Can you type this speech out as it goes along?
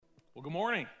Well, good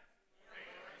morning.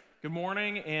 Good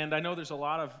morning, and I know there's a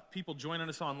lot of people joining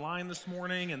us online this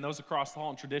morning and those across the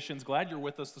hall in Traditions. Glad you're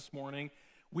with us this morning.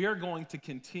 We are going to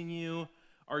continue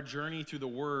our journey through the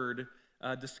Word,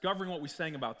 discovering what we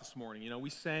sang about this morning. You know,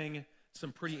 we sang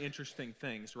some pretty interesting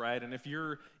things, right? And if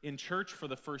you're in church for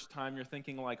the first time, you're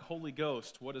thinking like, Holy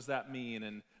Ghost, what does that mean?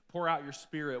 And pour out your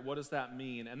Spirit, what does that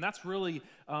mean? And that's really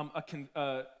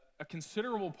a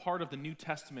considerable part of the New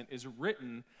Testament is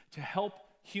written to help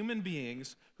human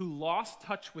beings who lost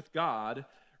touch with God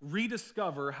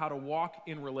rediscover how to walk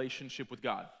in relationship with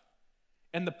God.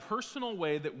 And the personal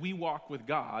way that we walk with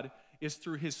God is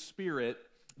through His Spirit,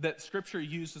 that Scripture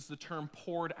uses the term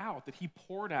poured out, that He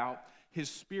poured out His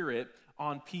Spirit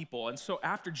on people. And so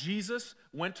after Jesus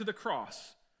went to the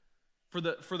cross for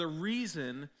the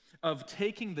reason of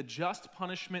taking the just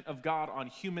punishment of God on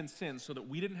human sin so that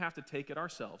we didn't have to take it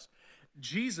ourselves,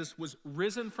 Jesus was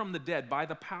risen from the dead by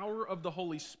the power of the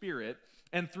Holy Spirit,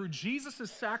 and through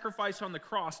Jesus' sacrifice on the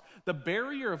cross, the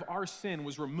barrier of our sin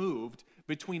was removed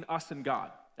between us and God.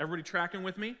 Everybody tracking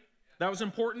with me? That was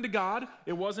important to God.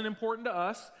 It wasn't important to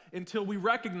us until we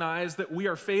recognize that we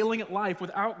are failing at life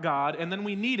without God, and then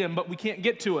we need Him, but we can't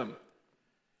get to Him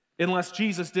unless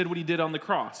Jesus did what He did on the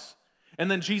cross. And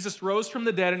then Jesus rose from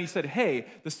the dead and He said, hey,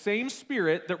 the same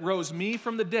Spirit that rose me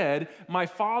from the dead, my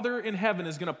Father in heaven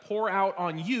is going to pour out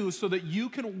on you so that you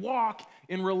can walk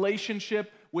in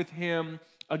relationship with Him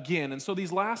again. And so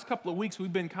these last couple of weeks,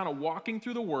 we've been kind of walking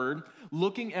through the Word,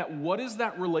 looking at what is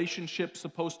that relationship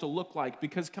supposed to look like.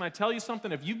 Because can I tell you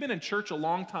something? If you've been in church a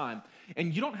long time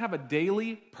and you don't have a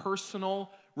daily,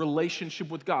 personal relationship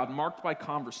with God marked by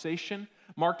conversation,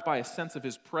 marked by a sense of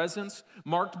His presence,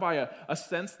 marked by a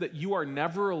sense that you are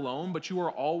never alone, but you are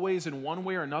always in one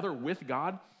way or another with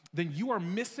God, then you are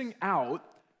missing out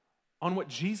on what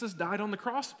Jesus died on the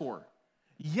cross for.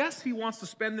 Yes, He wants to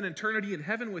spend an eternity in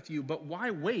heaven with you, but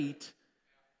why wait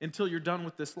until you're done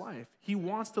with this life? He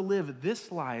wants to live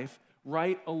this life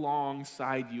right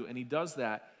alongside you, and He does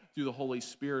that through the Holy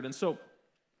Spirit. And so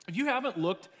if you haven't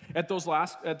looked at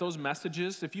those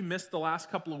messages, if you missed the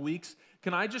last couple of weeks,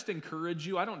 can I just encourage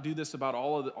you? I don't do this about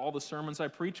all the sermons I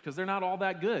preach because they're not all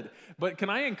that good. But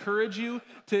can I encourage you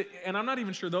to, and I'm not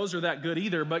even sure those are that good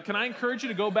either, but can I encourage you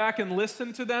to go back and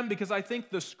listen to them? Because I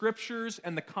think the scriptures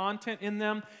and the content in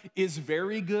them is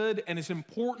very good and is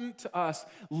important to us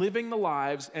living the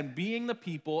lives and being the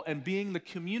people and being the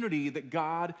community that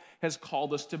God has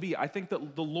called us to be. I think that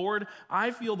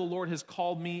I feel the Lord has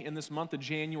called me in this month of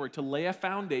January to lay a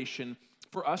foundation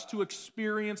for us to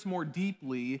experience more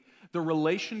deeply the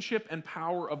relationship and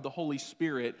power of the Holy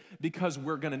Spirit because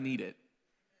we're going to need it.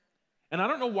 And I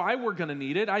don't know why we're going to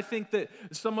need it. I think that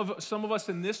some of us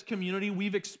in this community,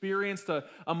 we've experienced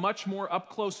a much more up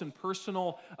close and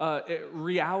personal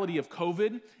reality of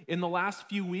COVID in the last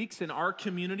few weeks in our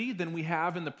community than we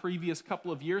have in the previous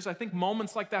couple of years. I think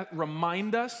moments like that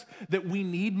remind us that we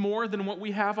need more than what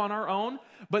we have on our own.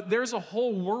 But there's a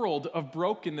whole world of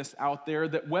brokenness out there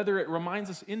that whether it reminds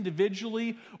us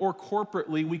individually or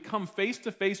corporately, we come face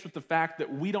to face with the fact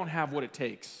that we don't have what it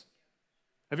takes.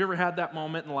 Have you ever had that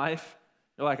moment in life?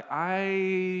 You're like,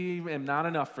 I am not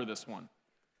enough for this one.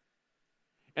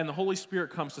 And the Holy Spirit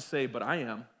comes to say, but I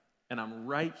am, and I'm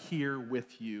right here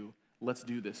with you. Let's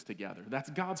do this together.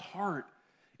 That's God's heart,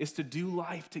 is to do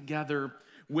life together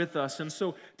with us. And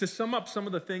so to sum up some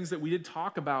of the things that we did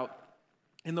talk about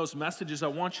in those messages, I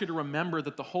want you to remember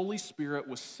that the Holy Spirit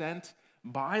was sent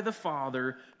by the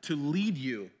Father to lead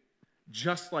you,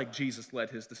 just like Jesus led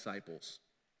His disciples.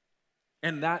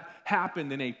 And that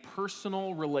happened in a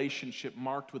personal relationship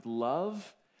marked with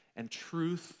love and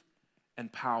truth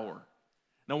and power.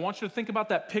 Now, I want you to think about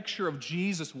that picture of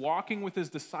Jesus walking with His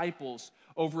disciples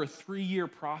over a 3-year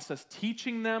process,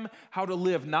 teaching them how to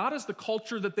live, not as the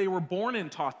culture that they were born in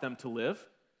taught them to live,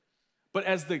 but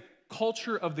as the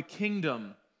culture of the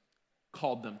kingdom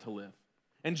called them to live.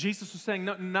 And Jesus was saying,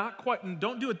 no, not quite,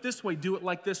 don't do it this way, do it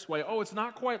like this way. Oh, it's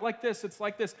not quite like this, it's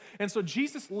like this. And so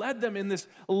Jesus led them in this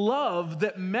love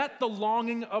that met the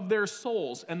longing of their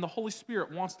souls. And the Holy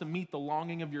Spirit wants to meet the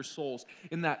longing of your souls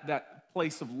in that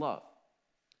place of love.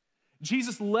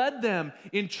 Jesus led them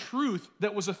in truth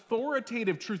that was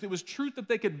authoritative truth. It was truth that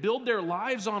they could build their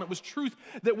lives on. It was truth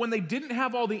that when they didn't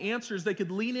have all the answers, they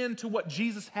could lean into what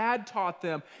Jesus had taught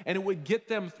them, and it would get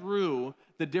them through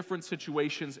the different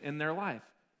situations in their life.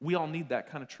 We all need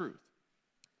that kind of truth.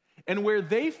 And where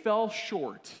they fell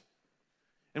short,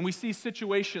 and we see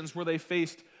situations where they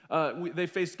faced They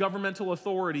faced governmental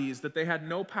authorities that they had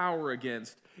no power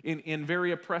against in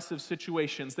very oppressive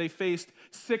situations. They faced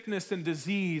sickness and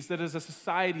disease that as a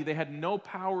society they had no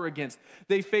power against.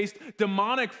 They faced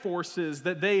demonic forces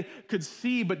that they could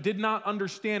see but did not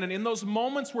understand. And in those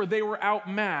moments where they were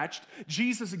outmatched,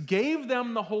 Jesus gave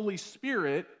them the Holy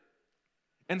Spirit,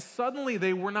 and suddenly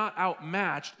they were not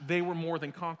outmatched, they were more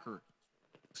than conquerors.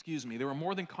 They were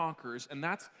more than conquerors, and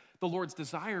that's the Lord's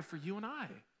desire for you and I.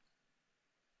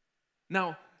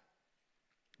 Now,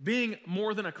 being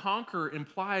more than a conqueror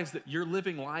implies that you're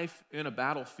living life in a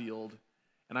battlefield,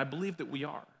 and I believe that we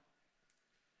are.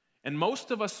 And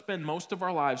most of us spend most of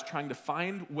our lives trying to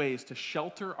find ways to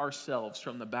shelter ourselves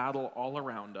from the battle all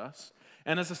around us.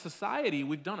 And as a society,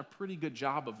 we've done a pretty good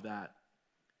job of that.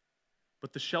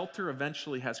 But the shelter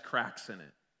eventually has cracks in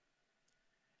it.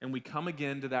 And we come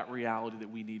again to that reality that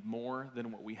we need more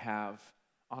than what we have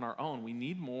on our own. We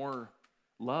need more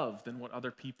love than what other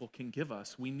people can give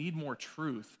us. We need more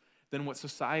truth than what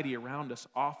society around us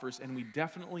offers, and we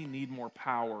definitely need more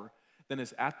power than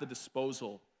is at the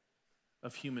disposal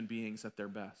of human beings at their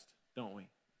best, don't we?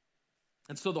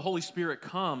 And so the Holy Spirit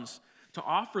comes to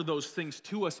offer those things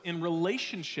to us in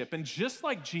relationship, and just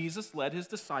like Jesus led his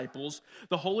disciples,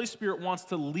 the Holy Spirit wants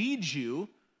to lead you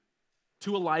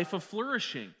to a life of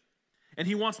flourishing, and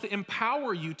he wants to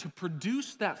empower you to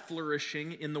produce that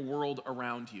flourishing in the world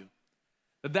around you.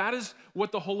 That is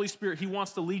what the Holy Spirit, he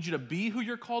wants to lead you to be who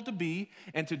you're called to be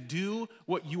and to do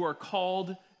what you are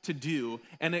called to do.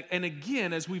 And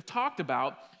again, as we've talked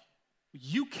about,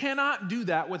 you cannot do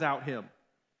that without him.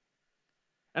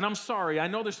 And I'm sorry, I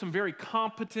know there's some very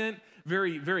competent,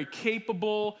 very, very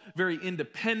capable, very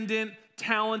independent,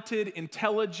 talented,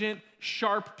 intelligent,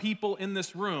 sharp people in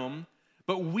this room,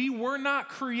 but we were not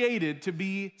created to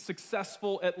be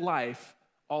successful at life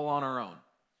all on our own.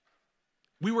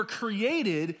 We were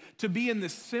created to be in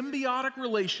this symbiotic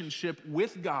relationship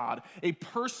with God, a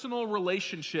personal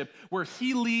relationship where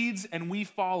he leads and we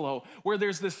follow, where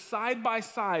there's this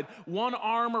side-by-side, one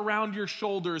arm around your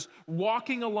shoulders,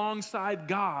 walking alongside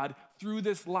God through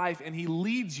this life, and he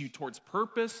leads you towards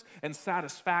purpose and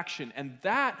satisfaction. And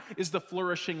that is the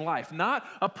flourishing life, not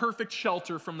a perfect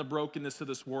shelter from the brokenness of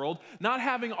this world, not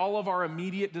having all of our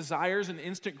immediate desires and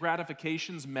instant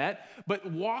gratifications met, but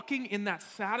walking in that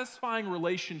satisfying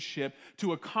relationship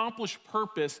to accomplish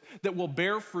purpose that will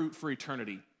bear fruit for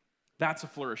eternity. That's a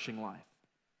flourishing life.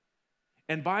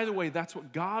 And by the way, that's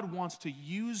what God wants to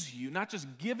use you, not just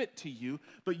give it to you,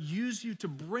 but use you to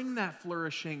bring that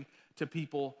flourishing to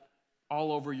people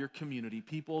all over your community,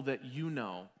 people that you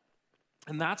know.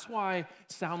 And that's why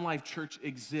Sound Life Church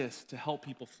exists, to help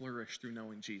people flourish through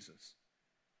knowing Jesus.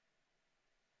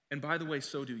 And by the way,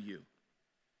 so do you.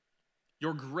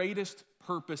 Your greatest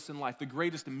purpose in life, the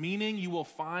greatest meaning you will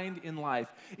find in life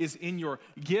is in your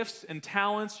gifts and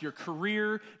talents, your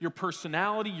career, your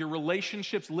personality, your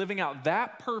relationships, living out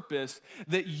that purpose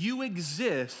that you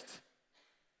exist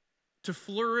to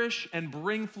flourish and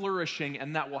bring flourishing,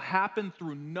 and that will happen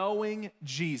through knowing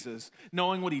Jesus,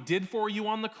 knowing what he did for you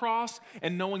on the cross,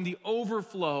 and knowing the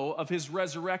overflow of his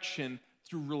resurrection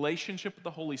through relationship with the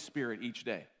Holy Spirit each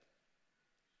day.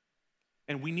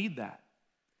 And we need that.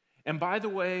 And by the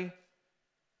way,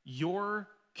 your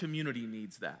community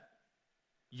needs that.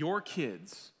 Your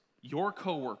kids, your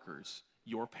coworkers,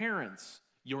 your parents,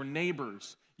 your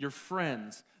neighbors, your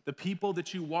friends, the people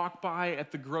that you walk by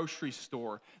at the grocery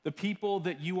store, the people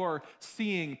that you are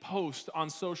seeing post on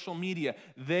social media,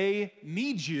 they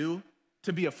need you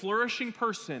to be a flourishing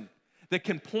person that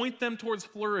can point them towards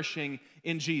flourishing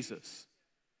in Jesus.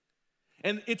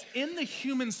 And it's in the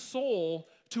human soul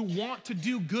to want to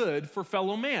do good for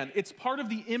fellow man. It's part of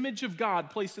the image of God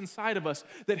placed inside of us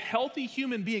that healthy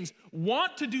human beings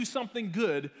want to do something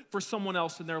good for someone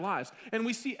else in their lives. And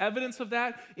we see evidence of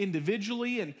that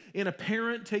individually and in a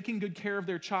parent taking good care of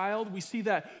their child. We see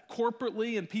that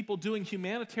corporately in people doing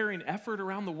humanitarian effort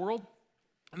around the world.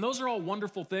 And those are all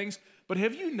wonderful things. But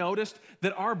have you noticed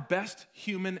that our best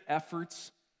human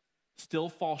efforts still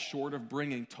fall short of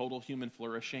bringing total human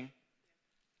flourishing?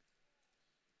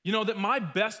 You know, that my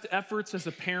best efforts as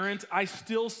a parent, I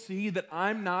still see that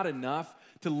I'm not enough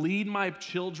to lead my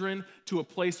children to a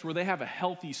place where they have a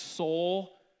healthy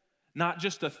soul, not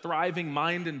just a thriving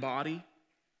mind and body.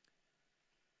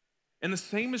 And the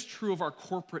same is true of our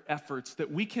corporate efforts,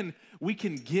 that we can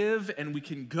give and we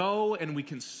can go and we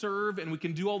can serve and we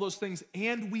can do all those things,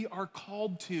 and we are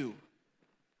called to.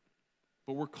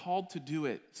 But we're called to do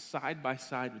it side by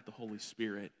side with the Holy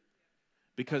Spirit,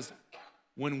 because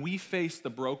when we face the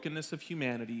brokenness of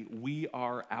humanity, we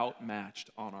are outmatched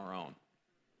on our own.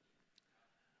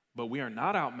 But we are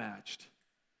not outmatched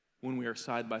when we are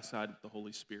side by side with the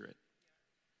Holy Spirit.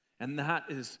 And that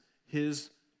is his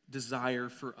desire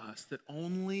for us, that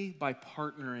only by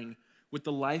partnering with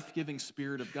the life-giving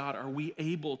Spirit of God are we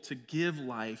able to give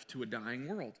life to a dying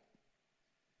world.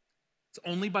 It's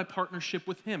only by partnership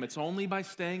with him. It's only by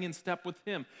staying in step with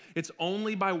him. It's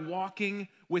only by walking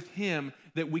with him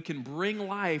that we can bring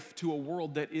life to a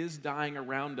world that is dying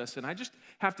around us. And I just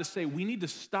have to say, we need to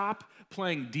stop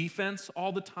playing defense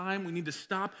all the time. We need to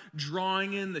stop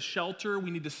drawing in the shelter. We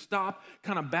need to stop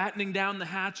kind of battening down the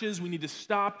hatches. We need to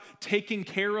stop taking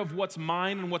care of what's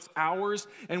mine and what's ours.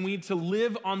 And we need to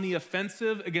live on the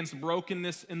offensive against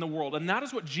brokenness in the world. And that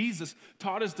is what Jesus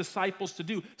taught his disciples to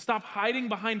do. Stop hiding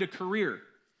behind a career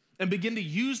and begin to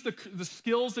use the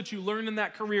skills that you learned in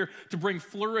that career to bring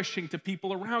flourishing to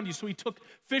people around you. So he took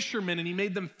fishermen and he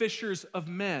made them fishers of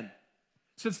men.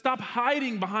 He said, stop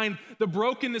hiding behind the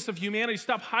brokenness of humanity.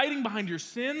 Stop hiding behind your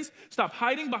sins. Stop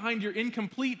hiding behind your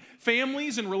incomplete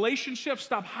families and relationships.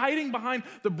 Stop hiding behind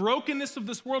the brokenness of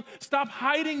this world. Stop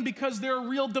hiding because there are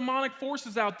real demonic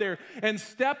forces out there. And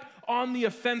step on the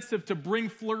offensive to bring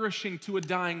flourishing to a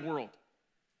dying world.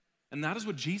 And that is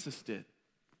what Jesus did.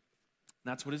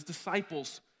 That's what his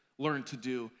disciples learned to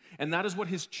do. And that is what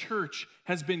his church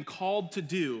has been called to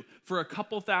do for a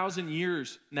couple thousand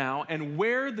years now. And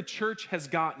where the church has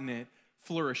gotten it,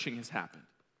 flourishing has happened.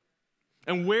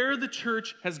 And where the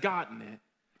church has gotten it,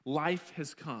 life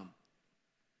has come.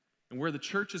 And where the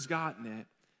church has gotten it,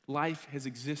 life has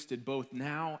existed both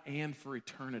now and for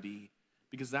eternity,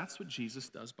 because that's what Jesus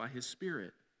does by his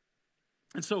Spirit.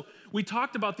 And so we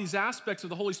talked about these aspects of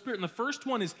the Holy Spirit, and the first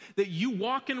one is that you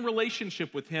walk in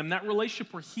relationship with him, that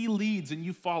relationship where he leads and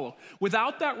you follow.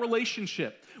 Without that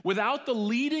relationship, without the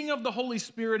leading of the Holy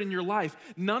Spirit in your life,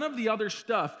 none of the other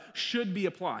stuff should be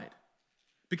applied.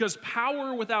 Because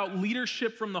power without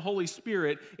leadership from the Holy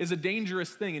Spirit is a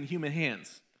dangerous thing in human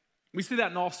hands. We see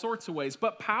that in all sorts of ways,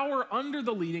 but power under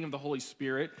the leading of the Holy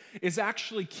Spirit is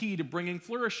actually key to bringing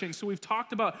flourishing. So we've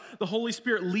talked about the Holy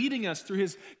Spirit leading us through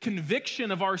his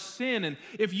conviction of our sin. And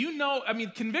if you know,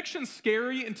 conviction's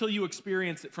scary until you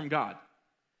experience it from God.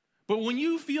 But when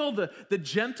you feel the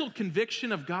gentle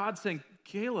conviction of God saying,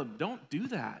 Caleb, don't do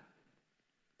that.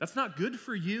 That's not good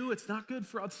for you. It's not good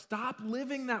for us. Stop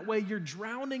living that way. You're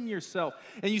drowning yourself.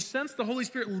 And you sense the Holy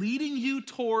Spirit leading you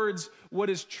towards what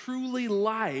is truly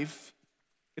life.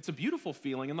 It's a beautiful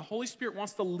feeling. And the Holy Spirit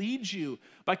wants to lead you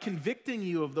by convicting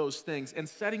you of those things and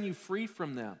setting you free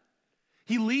from them.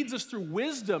 He leads us through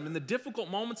wisdom in the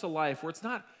difficult moments of life where it's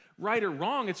not right or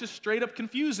wrong. It's just straight up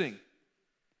confusing.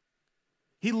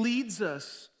 He leads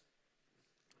us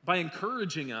by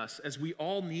encouraging us as we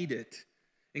all need it.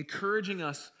 Encouraging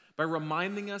us by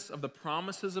reminding us of the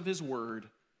promises of his word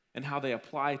and how they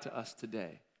apply to us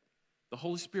today. The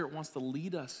Holy Spirit wants to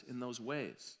lead us in those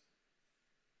ways.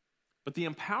 But the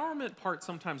empowerment part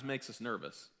sometimes makes us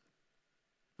nervous.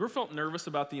 You ever felt nervous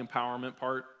about the empowerment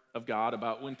part of God?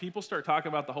 About when people start talking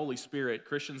about the Holy Spirit,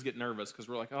 Christians get nervous because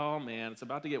we're like, oh man, it's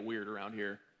about to get weird around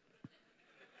here.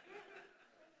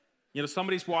 You know,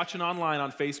 somebody's watching online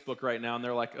on Facebook right now and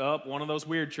they're like, oh, one of those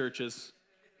weird churches.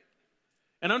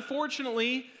 And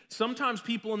unfortunately, sometimes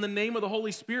people in the name of the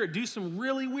Holy Spirit do some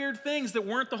really weird things that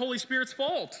weren't the Holy Spirit's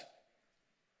fault.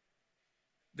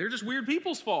 They're just weird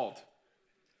people's fault.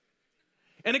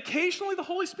 And occasionally the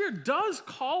Holy Spirit does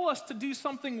call us to do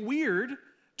something weird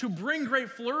to bring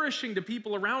great flourishing to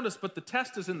people around us, but the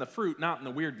test is in the fruit, not in the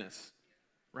weirdness,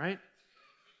 right?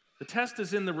 The test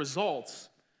is in the results,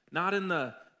 not in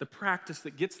the practice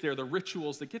that gets there, the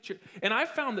rituals that get you. And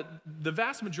I've found that the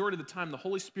vast majority of the time, the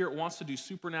Holy Spirit wants to do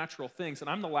supernatural things, and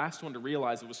I'm the last one to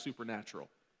realize it was supernatural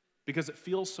because it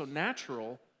feels so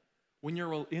natural when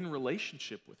you're in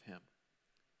relationship with him.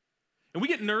 And we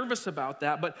get nervous about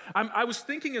that, but I was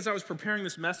thinking as I was preparing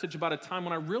this message about a time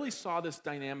when I really saw this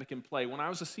dynamic in play. When I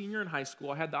was a senior in high school,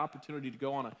 I had the opportunity to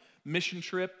go on a mission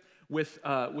trip with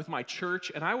my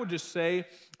church, and I would just say,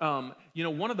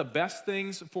 one of the best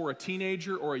things for a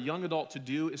teenager or a young adult to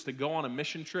do is to go on a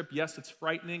mission trip. Yes, it's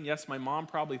frightening. Yes, my mom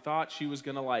probably thought she was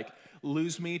going to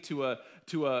lose me to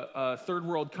a third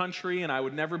world country, and I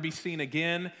would never be seen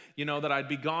again. That I'd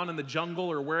be gone in the jungle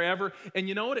or wherever. And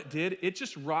you know what it did? It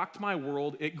just rocked my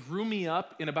world. It grew me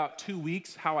up in about 2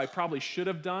 weeks, how I probably should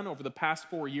have done over the past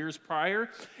 4 years prior,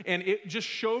 and it just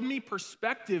showed me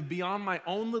perspective beyond my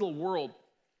own little world.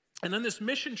 And then this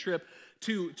mission trip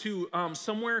to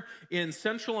somewhere in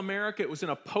Central America, it was in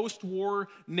a post-war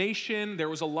nation. There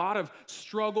was a lot of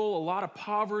struggle, a lot of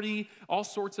poverty, all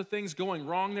sorts of things going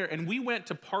wrong there. And we went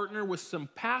to partner with some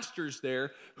pastors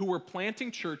there who were planting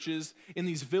churches in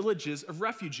these villages of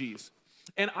refugees.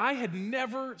 And I had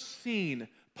never seen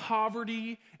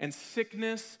poverty and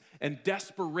sickness and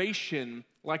desperation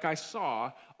like I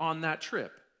saw on that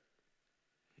trip.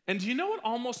 And do you know what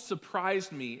almost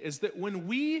surprised me is that when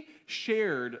we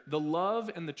shared the love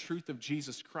and the truth of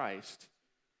Jesus Christ,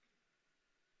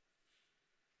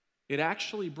 it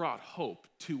actually brought hope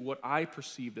to what I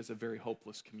perceived as a very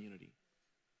hopeless community.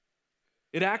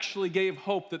 It actually gave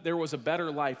hope that there was a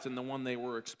better life than the one they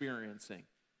were experiencing.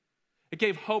 It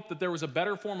gave hope that there was a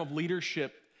better form of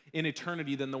leadership in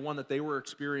eternity than the one that they were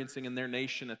experiencing in their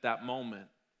nation at that moment.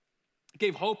 It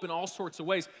gave hope in all sorts of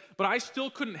ways, but I still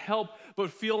couldn't help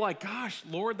but feel like, gosh,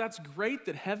 Lord, that's great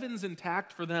that heaven's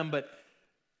intact for them, but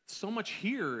so much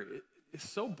here is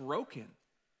so broken.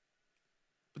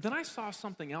 But then I saw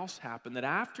something else happen, that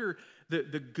after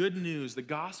the good news, the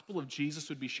gospel of Jesus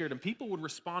would be shared, and people would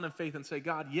respond in faith and say,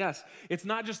 God, yes, it's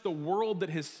not just the world that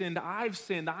has sinned. I've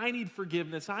sinned. I need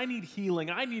forgiveness. I need healing.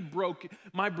 I need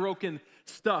my broken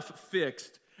stuff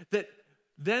fixed. That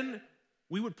then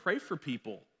we would pray for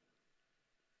people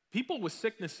with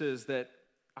sicknesses that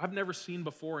I've never seen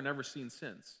before and never seen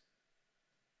since.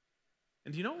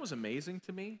 And do you know what was amazing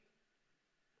to me?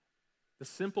 The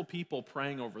simple people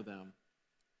praying over them.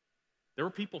 There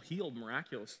were people healed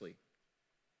miraculously.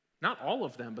 Not all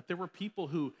of them, but there were people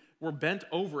who were bent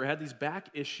over, had these back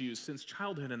issues since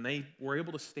childhood, and they were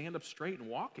able to stand up straight and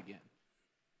walk again.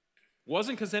 It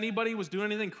wasn't because anybody was doing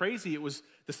anything crazy. It was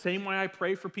the same way I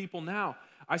pray for people now.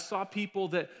 I saw people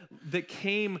that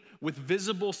came with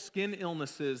visible skin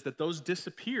illnesses, that those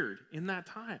disappeared in that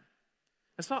time.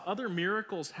 I saw other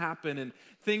miracles happen and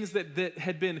things that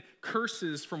had been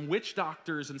curses from witch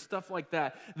doctors and stuff like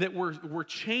that were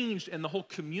changed, and the whole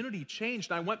community changed.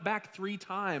 And I went back 3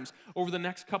 times over the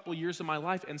next couple of years of my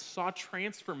life and saw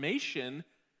transformation.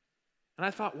 And I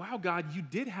thought, wow, God, you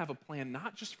did have a plan,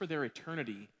 not just for their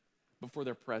eternity, but for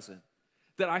their present.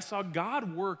 That I saw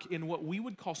God work in what we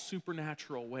would call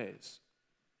supernatural ways.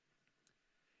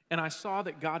 And I saw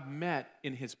that God met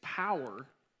in his power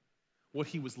what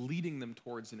he was leading them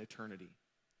towards in eternity.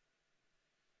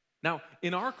 Now,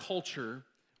 in our culture,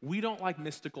 we don't like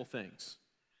mystical things.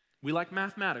 We like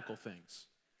mathematical things.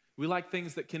 We like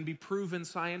things that can be proven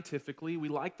scientifically. We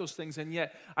like those things, and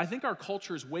yet I think our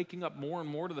culture is waking up more and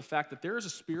more to the fact that there is a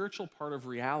spiritual part of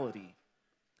reality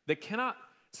that cannot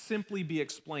simply be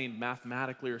explained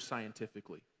mathematically or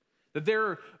scientifically.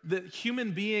 That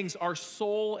human beings are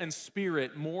soul and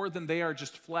spirit more than they are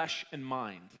just flesh and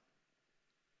mind.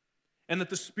 And that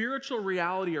the spiritual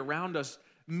reality around us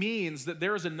means that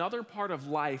there is another part of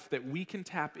life that we can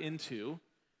tap into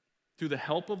through the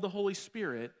help of the Holy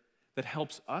Spirit that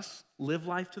helps us live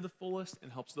life to the fullest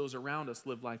and helps those around us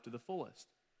live life to the fullest.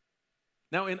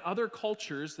 Now, in other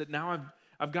cultures that now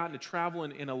I've gotten to travel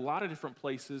in a lot of different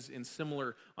places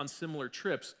on similar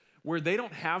trips where they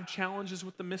don't have challenges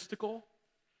with the mystical,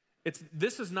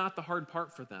 this is not the hard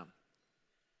part for them.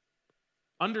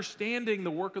 Understanding the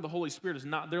work of the Holy Spirit is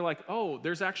not, they're like, oh,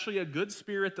 there's actually a good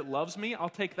spirit that loves me, I'll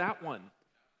take that one.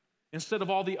 Instead of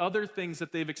all the other things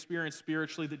that they've experienced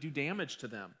spiritually that do damage to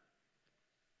them.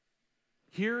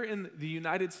 Here in the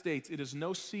United States, it is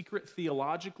no secret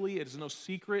theologically, it is no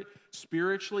secret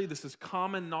spiritually. This is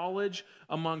common knowledge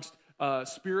amongst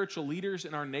spiritual leaders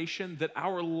in our nation that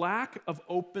our lack of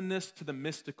openness to the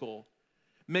mystical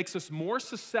makes us more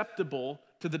susceptible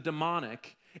to the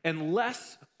demonic and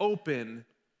less open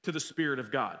to the Spirit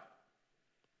of God.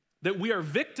 That we are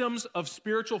victims of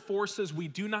spiritual forces we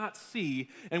do not see,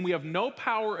 and we have no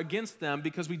power against them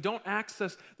because we don't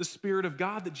access the Spirit of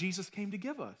God that Jesus came to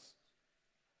give us.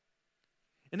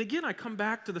 And again, I come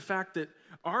back to the fact that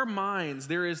our minds,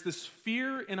 there is this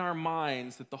fear in our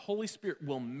minds that the Holy Spirit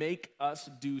will make us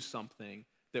do something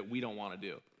that we don't want to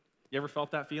do. You ever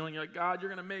felt that feeling? You're like, God, you're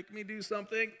going to make me do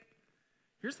something?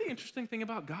 Here's the interesting thing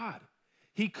about God.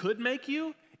 He could make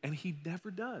you, and he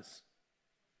never does.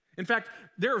 In fact,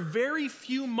 there are very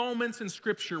few moments in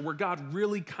Scripture where God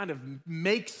really kind of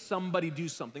makes somebody do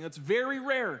something. That's very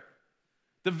rare.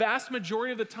 The vast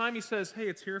majority of the time, he says, hey,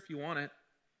 it's here if you want it.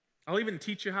 I'll even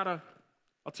teach you how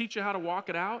to walk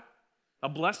it out. I'll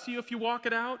bless you if you walk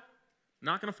it out. I'm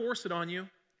not going to force it on you.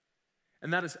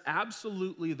 And that is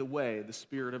absolutely the way the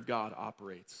Spirit of God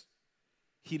operates.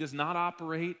 He does not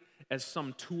operate as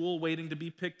some tool waiting to be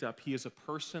picked up. He is a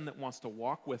person that wants to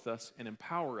walk with us and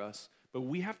empower us, but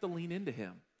we have to lean into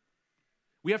him.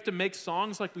 We have to make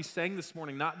songs like we sang this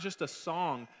morning, not just a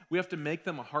song. We have to make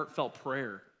them a heartfelt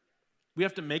prayer. We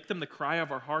have to make them the cry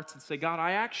of our hearts and say, God,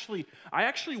 I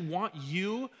actually want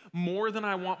you more than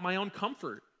I want my own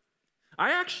comfort.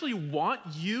 I actually want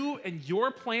you and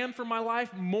your plan for my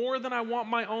life more than I want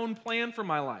my own plan for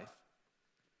my life.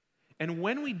 And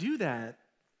when we do that,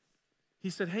 he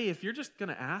said, hey, if you're just going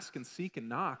to ask and seek and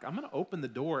knock, I'm going to open the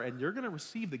door and you're going to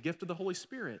receive the gift of the Holy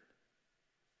Spirit.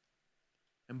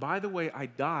 And by the way, I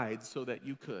died so that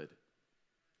you could.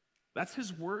 That's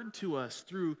his word to us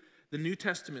through the New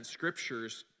Testament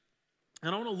scriptures.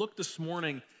 And I want to look this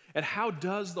morning at how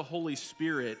does the Holy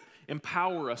Spirit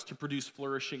empower us to produce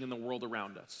flourishing in the world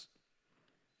around us.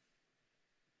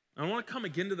 I want to come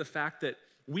again to the fact that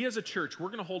we as a church, we're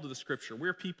going to hold to the scripture.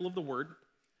 We're people of the word.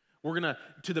 We're going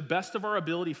to the best of our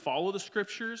ability, follow the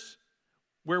scriptures.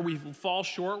 Where we fall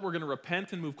short, we're going to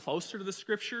repent and move closer to the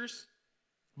scriptures.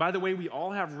 By the way, we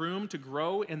all have room to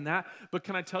grow in that. But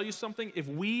can I tell you something? If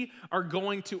we are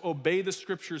going to obey the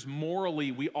scriptures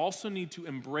morally, we also need to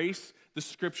embrace the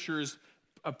scriptures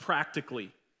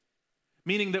practically.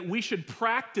 Meaning that we should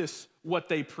practice what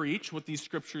they preach, what these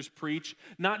scriptures preach,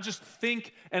 not just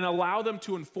think and allow them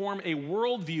to inform a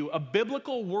worldview, a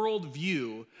biblical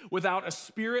worldview without a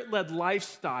spirit-led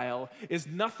lifestyle is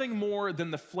nothing more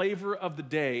than the flavor of the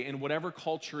day in whatever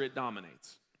culture it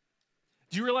dominates.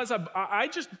 Do you realize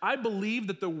I believe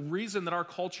that the reason that our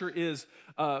culture is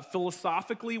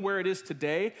philosophically where it is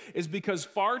today is because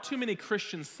far too many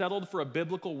Christians settled for a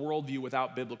biblical worldview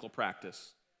without biblical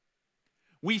practice.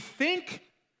 We think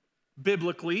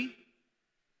biblically,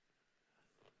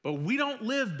 but we don't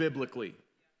live biblically.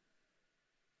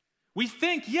 We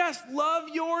think, yes, love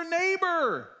your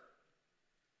neighbor.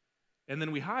 And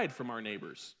then we hide from our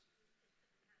neighbors.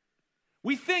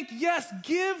 We think, yes,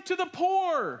 give to the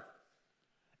poor.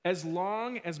 As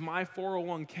long as my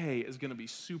 401k is going to be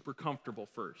super comfortable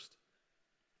first.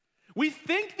 We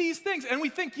think these things, and we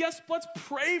think, yes, let's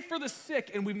pray for the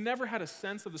sick, and we've never had a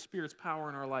sense of the Spirit's power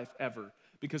in our life ever,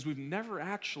 because we've never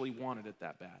actually wanted it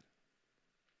that bad.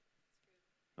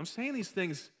 I'm saying these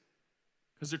things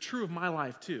because they're true of my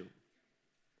life too.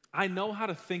 I know how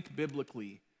to think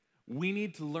biblically. We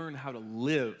need to learn how to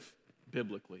live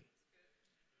biblically.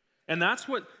 And that's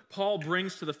what Paul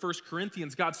brings to the 1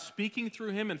 Corinthians. God's speaking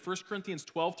through him in 1 Corinthians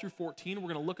 12 through 14.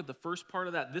 We're going to look at the first part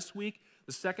of that this week,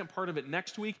 the second part of it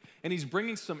next week. And he's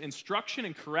bringing some instruction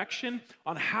and correction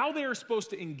on how they are supposed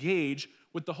to engage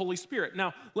with the Holy Spirit.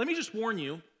 Now, let me just warn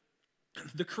you,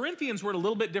 the Corinthians were at a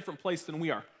little bit different place than we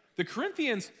are. The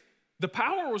Corinthians, the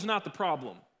power was not the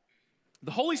problem.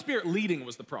 The Holy Spirit leading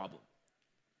was the problem.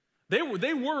 They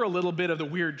were a little bit of the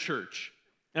weird church.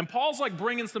 And Paul's like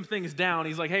bringing some things down.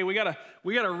 He's like, hey, we gotta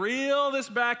reel this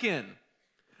back in.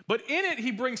 But in it,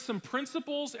 he brings some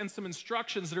principles and some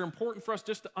instructions that are important for us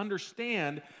just to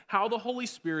understand how the Holy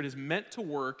Spirit is meant to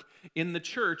work in the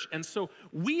church. And so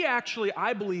we actually,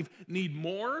 I believe, need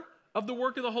more of the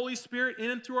work of the Holy Spirit in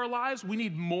and through our lives. We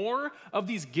need more of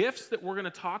these gifts that we're going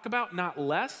to talk about, not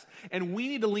less. And we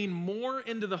need to lean more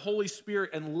into the Holy Spirit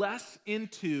and less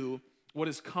into what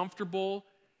is comfortable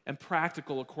and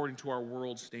practical according to our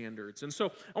world standards. And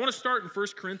so I want to start in 1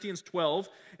 Corinthians 12,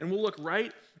 and we'll look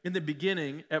right in the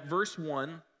beginning at verse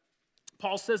 1.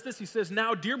 Paul says this, he says,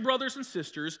 now, dear brothers and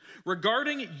sisters,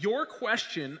 regarding your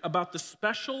question about the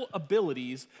special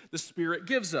abilities the Spirit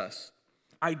gives us,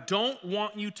 I don't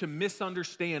want you to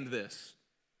misunderstand this.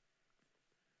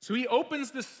 So he opens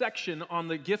this section on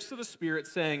the gifts of the Spirit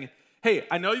saying, hey,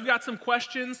 I know you've got some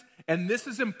questions, and this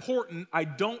is important. I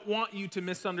don't want you to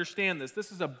misunderstand this.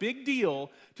 This is a big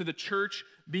deal to the church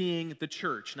being the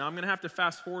church. Now, I'm going to have to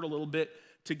fast forward a little bit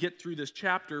to get through this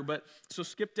chapter, but so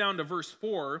skip down to verse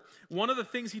 4. One of the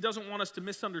things he doesn't want us to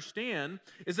misunderstand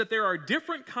is that there are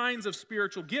different kinds of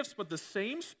spiritual gifts, but the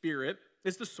same Spirit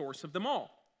is the source of them all.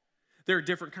 There are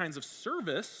different kinds of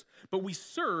service, but we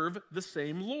serve the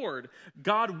same Lord.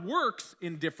 God works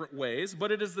in different ways,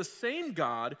 but it is the same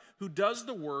God who does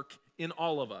the work in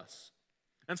all of us.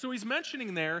 And so he's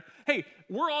mentioning there, hey,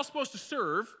 we're all supposed to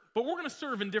serve, but we're going to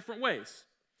serve in different ways.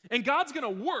 And God's going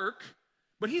to work,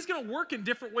 but he's going to work in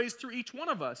different ways through each one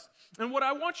of us. And what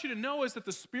I want you to know is that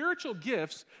the spiritual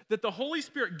gifts that the Holy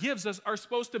Spirit gives us are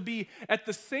supposed to be at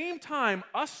the same time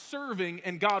us serving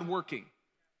and God working.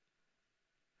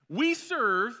 We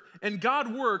serve and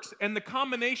God works, and the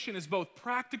combination is both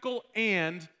practical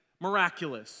and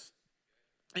miraculous.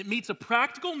 It meets a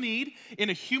practical need in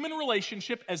a human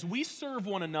relationship as we serve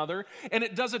one another, and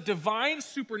it does a divine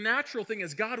supernatural thing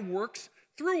as God works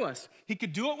through us. He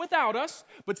could do it without us,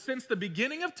 but since the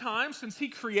beginning of time, since he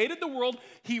created the world,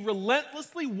 he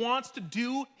relentlessly wants to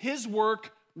do his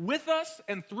work with us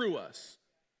and through us.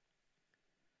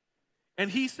 And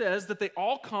he says that they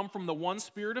all come from the one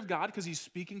Spirit of God because he's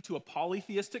speaking to a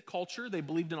polytheistic culture. They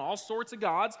believed in all sorts of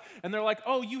gods. And they're like,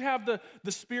 oh, you have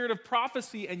the spirit of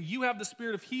prophecy, and you have the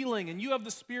spirit of healing, and you have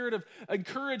the spirit of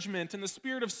encouragement and the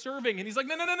spirit of serving. And he's like,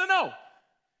 no.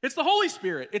 It's the Holy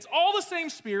Spirit. It's all the same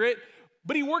Spirit.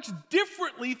 but he works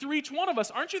differently through each one of us.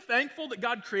 Aren't you thankful that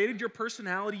God created your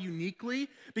personality uniquely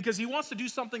because he wants to do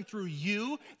something through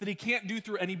you that he can't do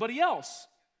through anybody else?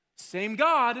 Same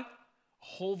God, a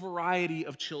whole variety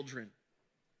of children.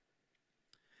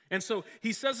 And so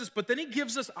he says this, but then he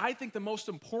gives us, I think, the most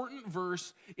important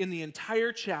verse in the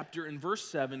entire chapter. In verse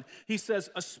 7, he says,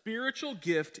 a spiritual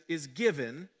gift is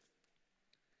given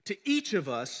to each of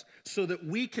us so that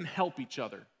we can help each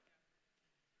other.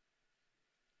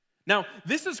 Now,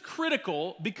 this is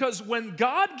critical because when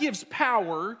God gives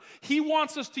power, he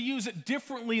wants us to use it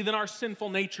differently than our sinful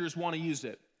natures want to use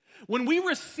it. When we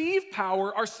receive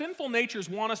power, our sinful natures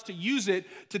want us to use it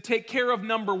to take care of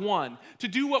number one, to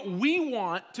do what we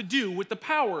want to do with the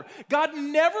power. God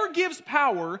never gives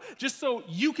power just so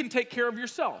you can take care of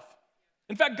yourself.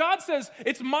 In fact, God says,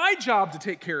 it's my job to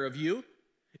take care of you.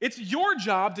 It's your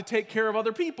job to take care of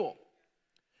other people.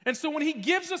 And so when he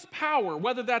gives us power,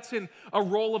 whether that's in a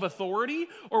role of authority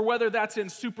or whether that's in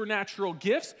supernatural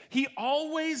gifts,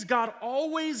 God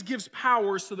always gives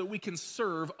power so that we can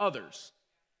serve others.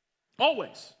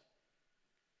 Always.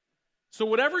 So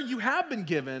whatever you have been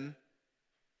given,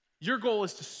 your goal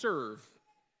is to serve,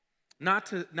 not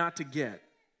to get.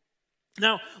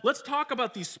 Now, let's talk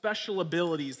about these special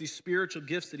abilities, these spiritual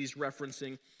gifts that he's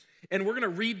referencing. And we're going to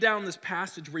read down this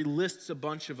passage where he lists a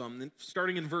bunch of them.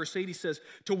 Starting in verse 8, he says,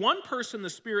 to one person the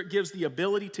Spirit gives the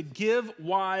ability to give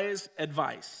wise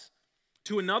advice.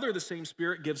 To another, the same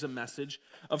Spirit gives a message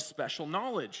of special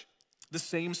knowledge. The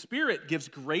same Spirit gives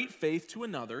great faith to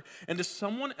another, and to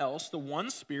someone else, the one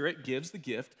Spirit gives the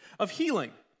gift of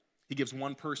healing. He gives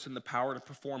one person the power to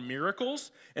perform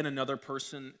miracles, and another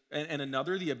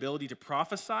the ability to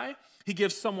prophesy. He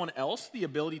gives someone else the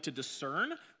ability to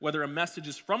discern whether a message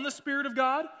is from the Spirit of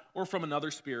God or from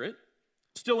another spirit.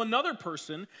 Still another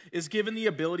person is given the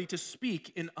ability to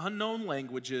speak in unknown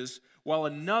languages, while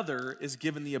another is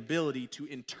given the ability to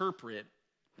interpret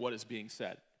what is being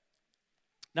said.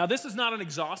 Now, this is not an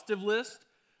exhaustive list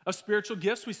of spiritual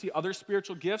gifts. We see other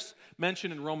spiritual gifts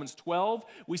mentioned in Romans 12.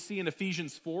 We see in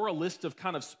Ephesians 4 a list of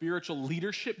kind of spiritual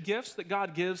leadership gifts that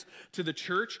God gives to the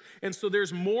church. And so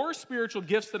there's more spiritual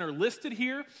gifts than are listed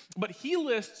here, but he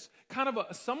lists kind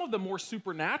of some of the more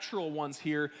supernatural ones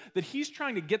here that he's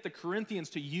trying to get the Corinthians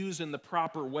to use in the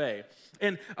proper way.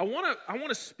 And I want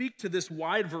to speak to this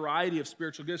wide variety of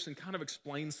spiritual gifts and kind of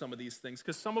explain some of these things,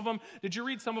 because some of them, did you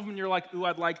read some of them and you're like, ooh,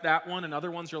 I'd like that one, and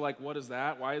other ones you're like, what is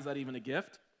that? Why is that even a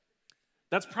gift?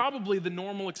 That's probably the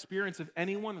normal experience of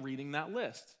anyone reading that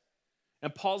list.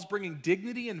 And Paul's bringing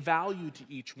dignity and value to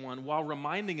each one while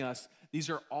reminding us these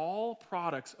are all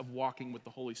products of walking with the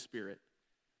Holy Spirit.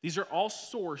 These are all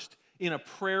sourced in a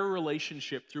prayer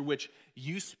relationship through which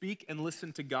you speak and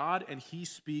listen to God, and he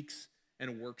speaks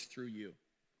and works through you.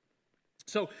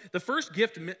 So the first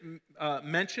gift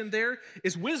mentioned there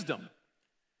is wisdom.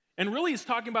 And really it's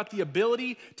talking about the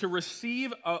ability to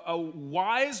receive a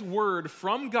wise word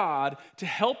from God to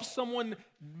help someone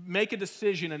make a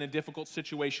decision in a difficult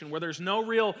situation where there's no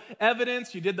real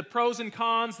evidence, you did the pros and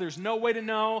cons, there's no way to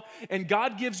know, and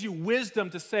God gives you wisdom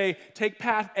to say, take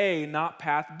path A, not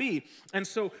path B. And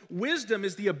so wisdom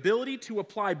is the ability to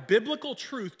apply biblical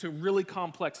truth to really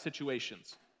complex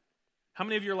situations. How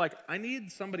many of you are like, I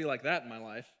need somebody like that in my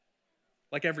life,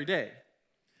 like every day?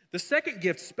 The second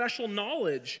gift, special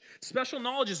knowledge. Special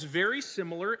knowledge is very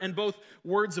similar, and both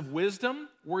words of wisdom,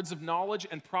 words of knowledge,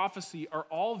 and prophecy are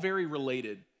all very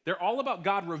related. They're all about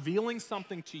God revealing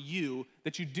something to you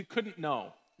that you couldn't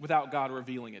know without God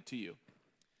revealing it to you.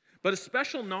 But a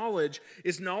special knowledge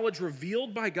is knowledge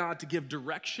revealed by God to give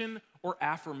direction or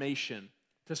affirmation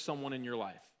to someone in your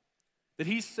life. That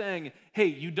he's saying, hey,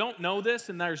 you don't know this,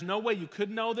 and there's no way you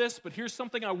could know this, but here's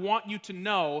something I want you to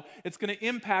know. It's going to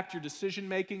impact your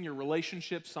decision-making, your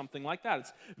relationships, something like that.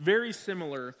 It's very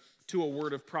similar to a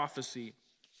word of prophecy,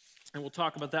 and we'll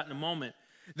talk about that in a moment.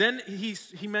 Then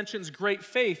he mentions great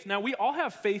faith. Now, we all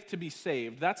have faith to be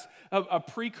saved. That's a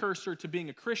precursor to being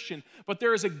a Christian, but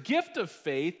there is a gift of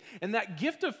faith, and that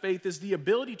gift of faith is the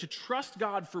ability to trust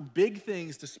God for big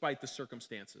things despite the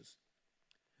circumstances.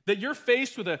 That you're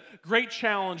faced with a great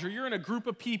challenge, or you're in a group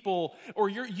of people, or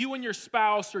you and your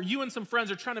spouse, or you and some friends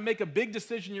are trying to make a big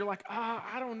decision. You're like,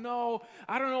 I don't know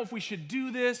if we should do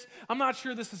this. I'm not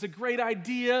sure this is a great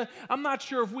idea. I'm not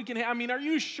sure if we can, are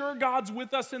you sure God's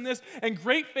with us in this? And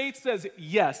great faith says,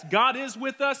 yes, God is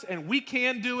with us, and we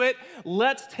can do it.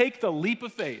 Let's take the leap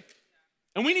of faith.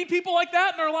 And we need people like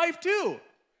that in our life too,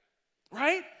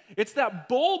 right? It's that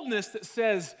boldness that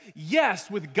says, yes,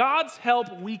 with God's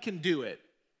help, we can do it,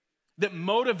 that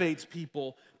motivates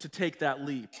people to take that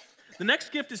leap. The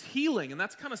next gift is healing, and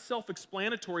that's kind of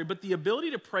self-explanatory, but the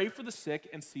ability to pray for the sick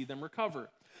and see them recover.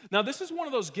 Now, this is one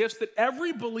of those gifts that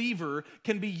every believer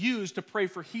can be used to pray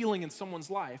for healing in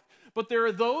someone's life. But there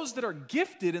are those that are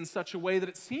gifted in such a way that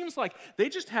it seems like they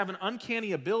just have an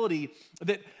uncanny ability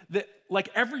that like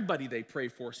everybody they pray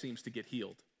for seems to get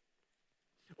healed.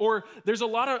 Or there's a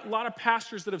lot of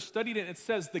pastors that have studied it. It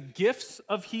says the gifts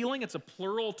of healing. It's a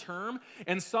plural term.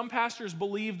 And some pastors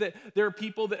believe that there are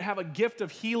people that have a gift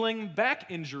of healing back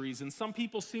injuries. And some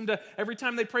people seem to, every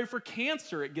time they pray for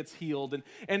cancer, it gets healed.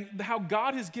 And how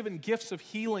God has given gifts of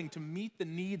healing to meet the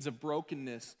needs of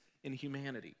brokenness in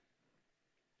humanity.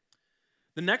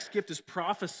 The next gift is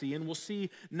prophecy, and we'll see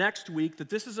next week that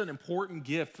this is an important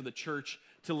gift for the church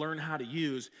to learn how to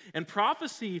use. And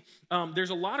prophecy, there's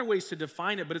a lot of ways to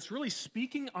define it, but it's really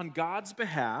speaking on God's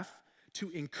behalf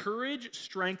to encourage,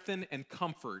 strengthen, and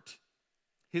comfort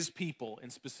his people in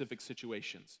specific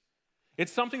situations.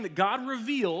 It's something that God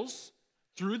reveals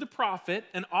through the prophet,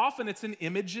 and often it's in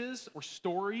images or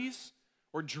stories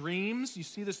or dreams. You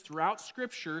see this throughout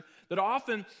Scripture, that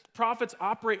often prophets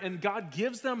operate and God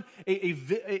gives them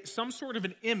some sort of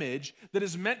an image that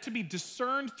is meant to be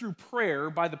discerned through prayer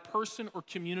by the person or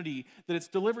community that it's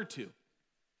delivered to.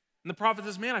 And the prophet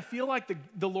says, man, I feel like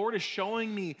the Lord is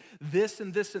showing me this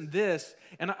and this and this,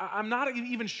 and I'm not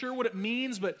even sure what it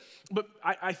means, but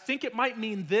I think it might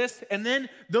mean this. And then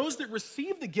those that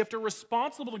receive the gift are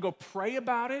responsible to go pray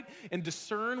about it and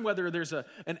discern whether there's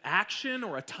an action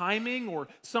or a timing or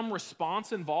some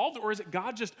response involved, or is it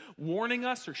God just warning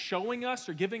us or showing us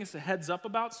or giving us a heads up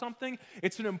about something?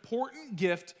 It's an important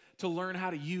gift to learn how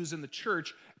to use in the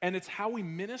church, and it's how we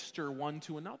minister one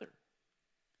to another.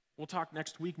 We'll talk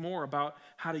next week more about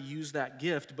how to use that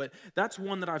gift, but that's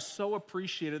one that I've so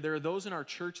appreciated. There are those in our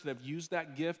church that have used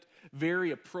that gift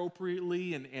very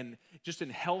appropriately and just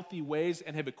in healthy ways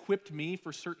and have equipped me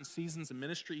for certain seasons of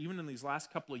ministry, even in these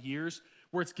last couple of years,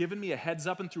 where it's given me a heads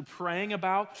up, and through praying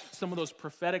about some of those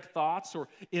prophetic thoughts or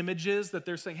images that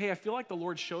they're saying, hey, I feel like the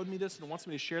Lord showed me this and wants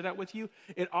me to share that with you.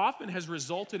 It often has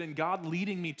resulted in God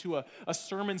leading me to a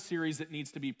sermon series that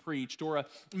needs to be preached, or a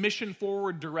mission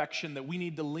forward direction that we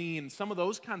need to lean, some of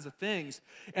those kinds of things.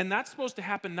 And that's supposed to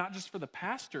happen not just for the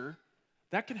pastor,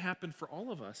 that can happen for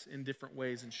all of us in different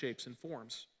ways and shapes and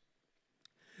forms.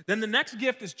 Then the next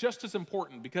gift is just as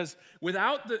important, because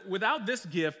without this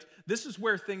gift, this is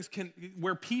where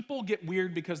where people get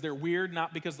weird because they're weird,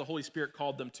 not because the Holy Spirit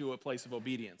called them to a place of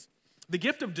obedience. The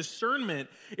gift of discernment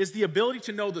is the ability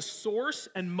to know the source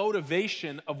and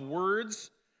motivation of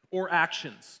words or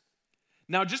actions.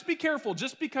 Now, just be careful.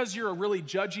 Just because you're a really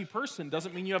judgy person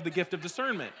doesn't mean you have the gift of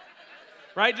discernment.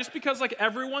 Right? Just because like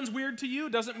everyone's weird to you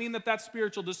doesn't mean that that's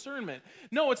spiritual discernment.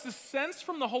 No, it's the sense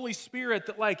from the Holy Spirit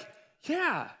that like,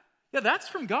 yeah, that's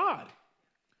from God.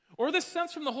 Or this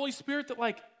sense from the Holy Spirit that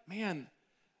like, man,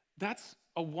 that's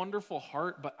a wonderful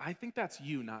heart, but I think that's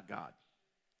you, not God.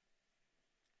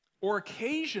 Or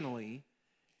occasionally,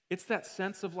 it's that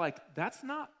sense of like, that's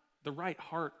not the right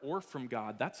heart or from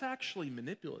God. That's actually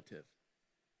manipulative.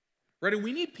 Right? And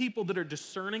we need people that are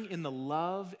discerning in the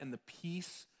love and the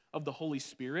peace of the Holy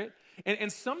Spirit.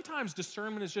 And sometimes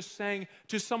discernment is just saying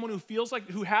to someone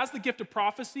who has the gift of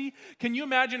prophecy, can you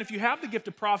imagine if you have the gift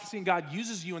of prophecy and God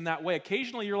uses you in that way?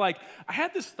 Occasionally you're like, I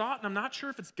had this thought and I'm not sure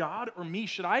if it's God or me.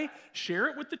 Should I share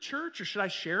it with the church or should I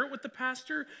share it with the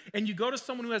pastor? And you go to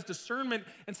someone who has discernment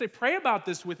and say, pray about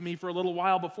this with me for a little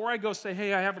while before I go say,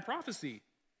 hey, I have a prophecy.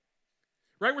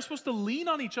 Right? We're supposed to lean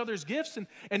on each other's gifts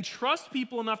and trust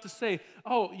people enough to say,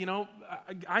 oh,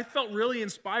 I felt really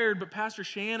inspired, but Pastor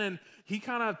Shannon, he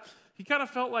kind of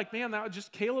felt like, man, that was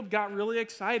just Caleb got really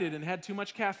excited and had too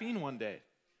much caffeine one day.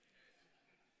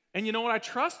 And you know what? I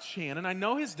trust Shannon. I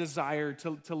know his desire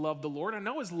to love the Lord. I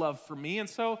know his love for me. And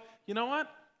so, you know what?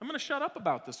 I'm going to shut up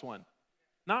about this one.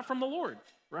 Not from the Lord,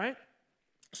 right?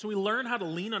 So we learn how to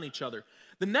lean on each other.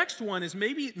 The next one is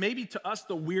maybe to us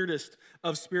the weirdest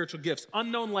of spiritual gifts.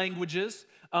 Unknown languages.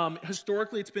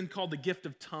 Historically, it's been called the gift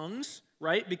of tongues,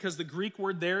 right? Because the Greek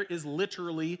word there is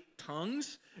literally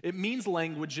tongues. It means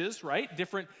languages, right?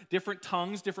 Different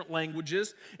tongues, different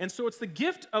languages. And so it's the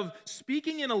gift of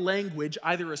speaking in a language,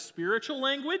 either a spiritual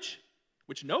language,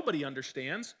 which nobody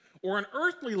understands, or an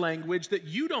earthly language that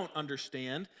you don't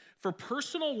understand, for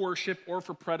personal worship or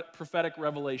for prophetic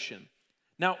revelation.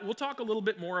 Now, we'll talk a little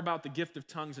bit more about the gift of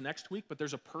tongues next week, but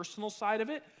there's a personal side of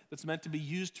it that's meant to be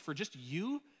used for just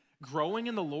you growing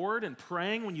in the Lord and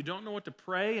praying when you don't know what to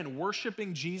pray and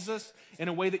worshiping Jesus in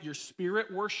a way that your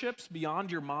spirit worships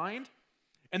beyond your mind.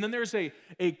 And then there's a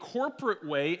corporate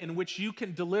way in which you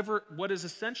can deliver what is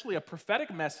essentially a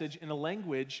prophetic message in a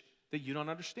language that you don't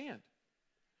understand.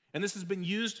 And this has been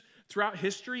used throughout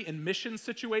history in mission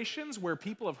situations where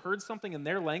people have heard something in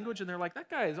their language and they're like, that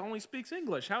guy only speaks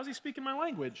English. How is he speaking my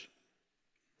language?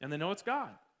 And they know it's God.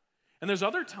 And there's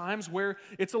other times where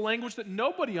it's a language that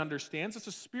nobody understands. It's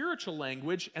a spiritual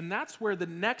language, and that's where the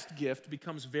next gift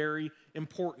becomes very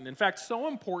important. In fact, so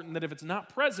important that if it's not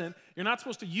present, you're not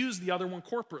supposed to use the other one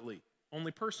corporately,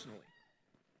 only personally.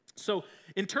 So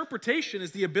interpretation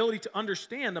is the ability to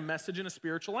understand a message in a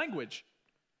spiritual language.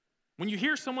 When you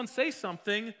hear someone say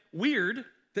something weird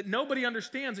that nobody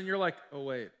understands, and you're like, oh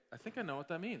wait, I think I know what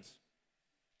that means.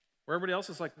 Where everybody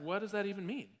else is like, what does that even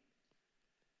mean?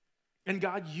 And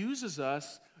God uses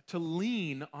us to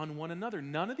lean on one another.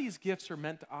 None of these gifts are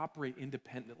meant to operate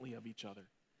independently of each other.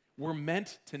 We're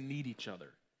meant to need each other,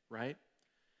 right?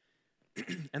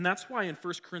 And that's why in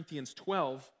 1 Corinthians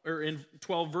 12, or in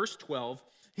 12, verse 12,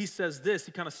 he says this,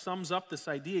 he kind of sums up this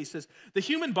idea. He says, the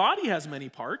human body has many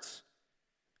parts,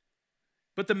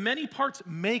 but the many parts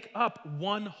make up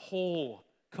one whole,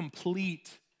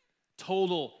 complete,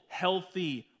 total,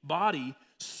 healthy body.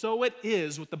 So it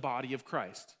is with the body of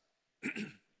Christ.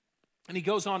 And he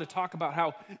goes on to talk about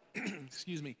how,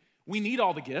 we need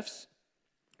all the gifts.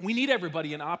 We need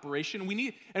everybody in operation.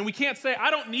 And we can't say,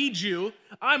 I don't need you,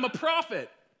 I'm a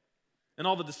prophet. And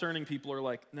all the discerning people are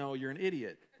like, no, you're an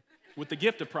idiot with the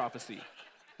gift of prophecy,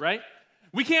 right?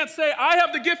 We can't say, I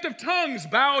have the gift of tongues,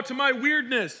 bow to my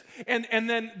weirdness. And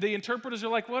then the interpreters are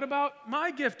like, what about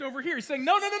my gift over here? He's saying,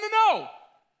 no.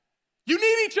 You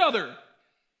need each other.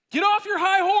 Get off your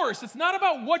high horse. It's not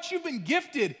about what you've been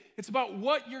gifted. It's about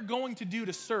what you're going to do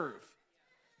to serve.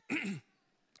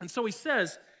 And so he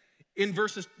says, in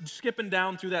verses, skipping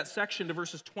down through that section to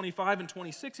verses 25 and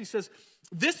 26, he says,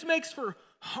 this makes for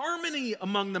harmony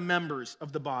among the members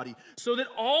of the body, so that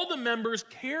all the members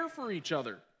care for each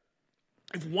other.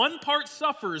 If one part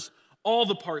suffers, all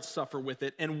the parts suffer with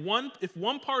it. And if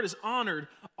one part is honored,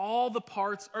 all the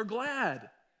parts are glad.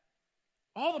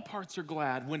 All the parts are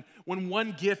glad when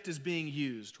one gift is being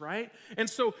used, right? And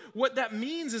so what that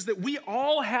means is that we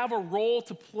all have a role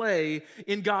to play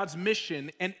in God's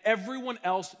mission, and everyone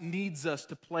else needs us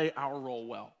to play our role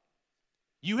well.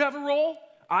 You have a role,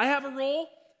 I have a role,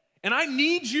 and I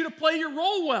need you to play your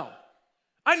role well.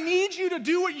 I need you to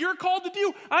do what you're called to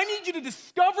do. I need you to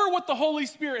discover what the Holy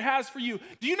Spirit has for you.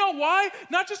 Do you know why?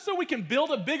 Not just so we can build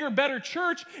a bigger, better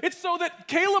church. It's so that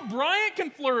Caleb Bryant can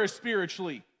flourish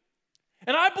spiritually.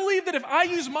 And I believe that if I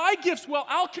use my gifts well,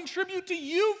 I'll contribute to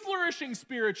you flourishing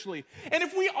spiritually. And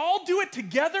if we all do it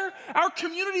together, our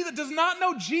community that does not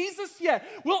know Jesus yet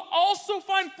will also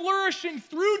find flourishing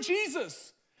through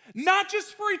Jesus. Not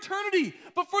just for eternity,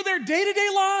 but for their day-to-day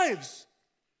lives.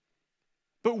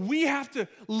 But we have to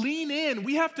lean in.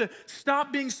 We have to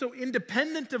stop being so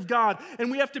independent of God, and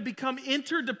we have to become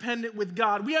interdependent with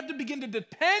God. We have to begin to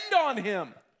depend on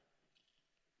Him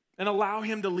and allow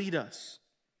Him to lead us.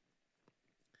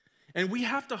 And we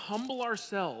have to humble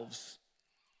ourselves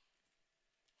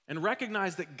and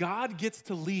recognize that God gets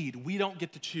to lead. We don't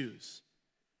get to choose.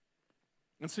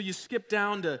 And so you skip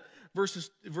down to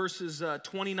verses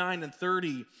 29 and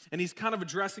 30, and he's kind of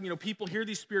addressing, people hear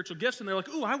these spiritual gifts, and they're like,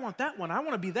 ooh, I want that one. I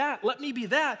want to be that. Let me be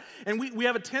that. And we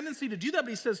have a tendency to do that, but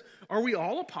he says, are we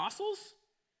all apostles?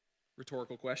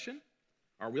 Rhetorical question.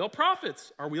 Are we all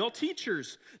prophets? Are we all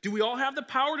teachers? Do we all have the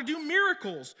power to do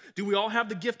miracles? Do we all have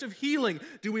the gift of healing?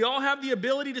 Do we all have the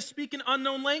ability to speak in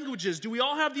unknown languages? Do we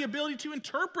all have the ability to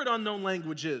interpret unknown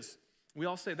languages? We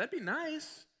all say, that'd be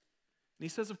nice. And he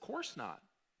says, of course not.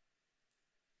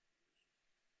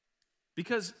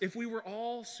 Because if we were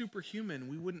all superhuman,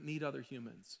 we wouldn't need other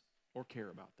humans or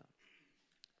care about them.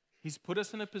 He's put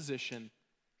us in a position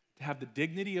to have the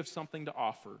dignity of something to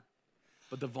offer,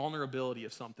 but the vulnerability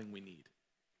of something we need.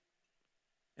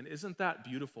 And isn't that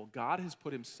beautiful? God has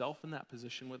put himself in that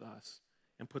position with us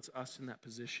and puts us in that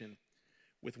position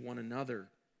with one another.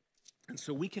 And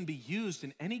so we can be used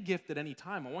in any gift at any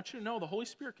time. I want you to know the Holy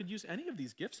Spirit could use any of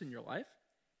these gifts in your life.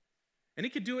 And he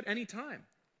could do it any time.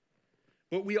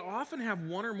 But we often have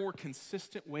one or more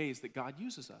consistent ways that God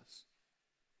uses us.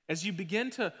 As you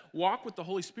begin to walk with the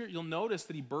Holy Spirit, you'll notice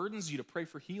that he burdens you to pray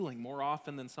for healing more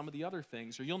often than some of the other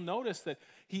things. Or you'll notice that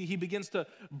he begins to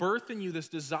birth in you this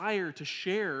desire to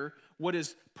share what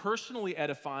is personally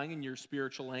edifying in your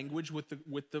spiritual language with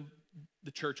the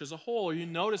church as a whole. Or you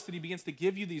notice that he begins to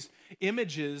give you these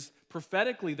images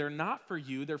prophetically. They're not for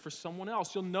you, they're for someone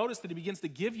else. You'll notice that he begins to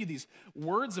give you these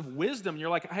words of wisdom. You're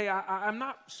like, hey, I'm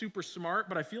not super smart,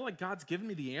 but I feel like God's given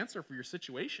me the answer for your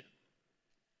situation.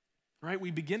 Right?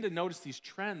 We begin to notice these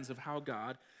trends of how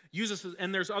God use us,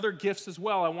 and there's other gifts as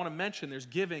well I want to mention. There's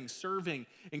giving, serving,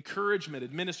 encouragement,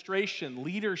 administration,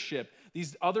 leadership,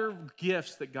 these other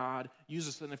gifts that God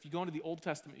uses. And if you go into the Old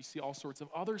Testament, you see all sorts of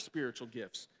other spiritual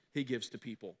gifts he gives to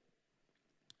people.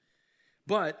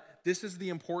 But this is the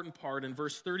important part. In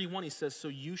verse 31, he says, so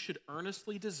you should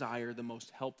earnestly desire the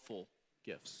most helpful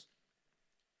gifts.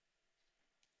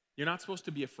 You're not supposed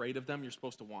to be afraid of them. You're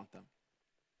supposed to want them.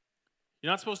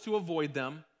 You're not supposed to avoid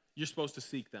them. You're supposed to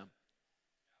seek them.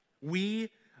 We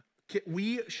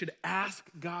should ask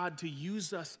God to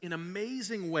use us in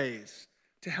amazing ways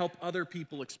to help other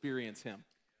people experience him.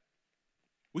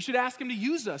 We should ask him to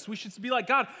use us. We should be like,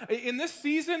 God, in this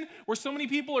season where so many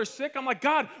people are sick, I'm like,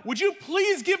 God, would you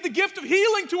please give the gift of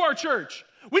healing to our church?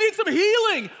 We need some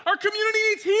healing. Our community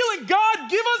needs healing. God,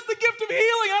 give us the gift of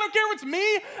healing. I don't care if it's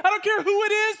me. I don't care who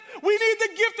it is. We need the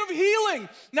gift of healing.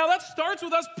 Now that starts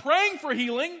with us praying for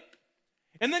healing.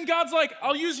 And then God's like,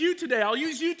 I'll use you today. I'll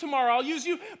use you tomorrow. I'll use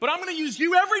you. But I'm going to use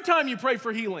you every time you pray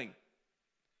for healing.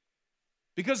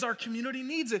 Because our community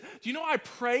needs it. Do you know I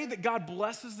pray that God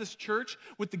blesses this church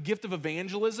with the gift of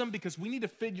evangelism because we need to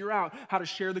figure out how to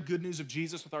share the good news of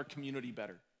Jesus with our community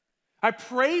better. I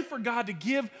pray for God to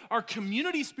give our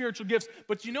community spiritual gifts,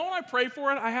 but you know when I pray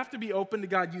for it, I have to be open to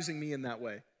God using me in that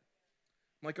way. I'm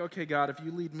like, okay, God, if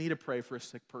you lead me to pray for a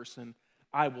sick person,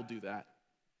 I will do that.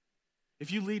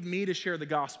 If you lead me to share the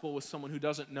gospel with someone who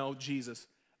doesn't know Jesus,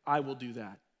 I will do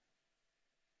that.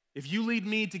 If you lead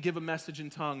me to give a message in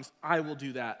tongues, I will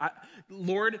do that.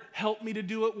 Lord, help me to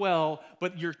do it well,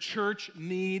 but your church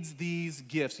needs these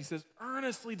gifts. He says,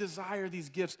 earnestly desire these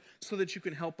gifts so that you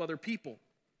can help other people.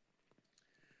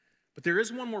 But there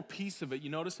is one more piece of it. You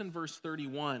notice in verse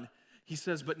 31, he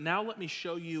says, but now let me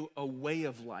show you a way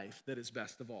of life that is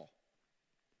best of all.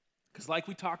 Because like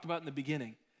we talked about in the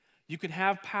beginning, you can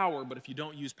have power, but if you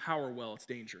don't use power well, it's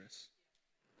dangerous.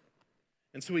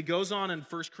 And so he goes on in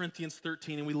 1 Corinthians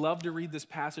 13, and we love to read this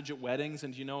passage at weddings,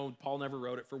 and you know Paul never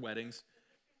wrote it for weddings.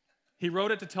 He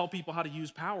wrote it to tell people how to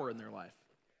use power in their life.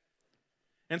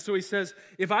 And so he says,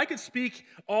 if I could speak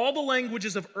all the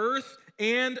languages of earth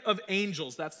and of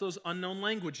angels, that's those unknown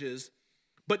languages,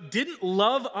 but didn't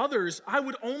love others, I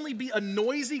would only be a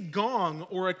noisy gong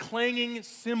or a clanging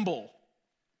cymbal.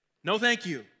 No, thank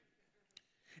you.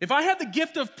 If I had the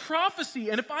gift of prophecy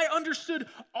and if I understood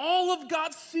all of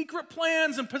God's secret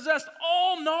plans and possessed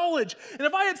all knowledge, and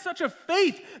if I had such a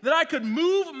faith that I could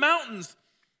move mountains,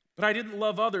 but I didn't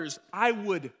love others, I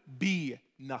would be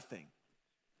nothing.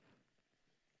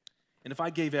 And if I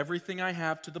gave everything I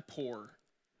have to the poor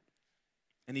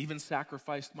and even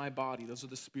sacrificed my body, those are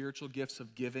the spiritual gifts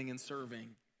of giving and serving,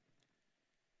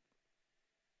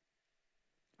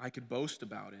 I could boast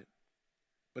about it.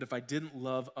 But if I didn't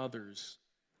love others,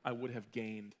 I would have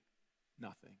gained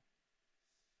nothing.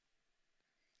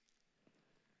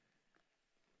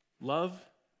 Love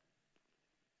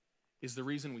is the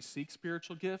reason we seek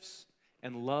spiritual gifts,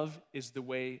 and love is the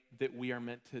way that we are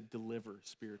meant to deliver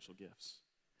spiritual gifts.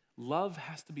 Love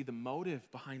has to be the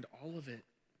motive behind all of it.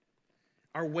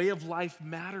 Our way of life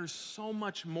matters so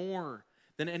much more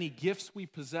than any gifts we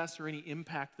possess or any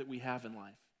impact that we have in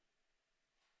life.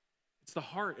 It's the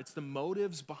heart, it's the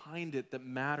motives behind it that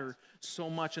matter so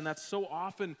much. And that's so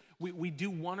often we do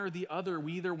one or the other.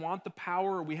 We either want the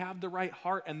power or we have the right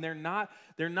heart, and they're not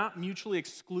mutually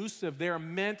exclusive. They're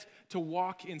meant to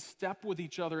walk in step with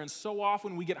each other. And so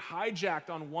often we get hijacked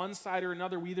on one side or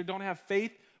another. We either don't have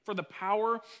faith for the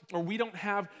power or we don't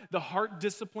have the heart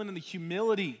discipline and the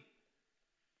humility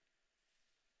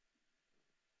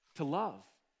to love.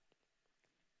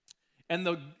 And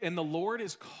the Lord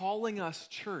is calling us,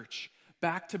 church,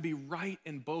 back to be right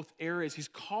in both areas. He's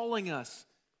calling us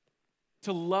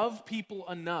to love people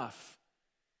enough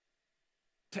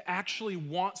to actually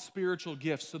want spiritual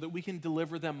gifts so that we can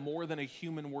deliver them more than a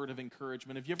human word of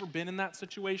encouragement. Have you ever been in that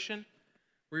situation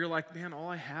where you're like, man, all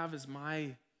I have is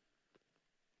my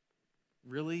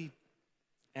really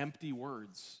empty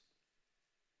words?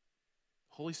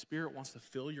 Holy Spirit wants to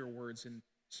fill your words and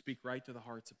speak right to the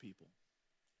hearts of people.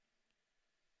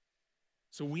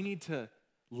 So we need to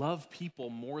love people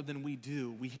more than we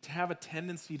do. We have a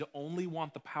tendency to only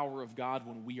want the power of God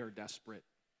when we are desperate.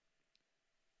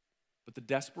 But the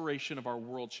desperation of our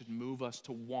world should move us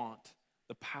to want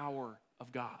the power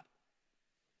of God.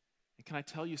 And can I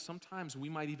tell you, sometimes we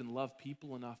might even love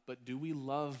people enough, but do we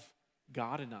love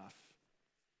God enough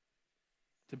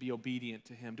to be obedient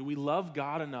to Him? Do we love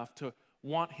God enough to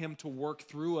want Him to work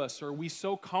through us? Or are we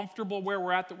so comfortable where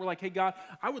we're at that we're like, hey, God,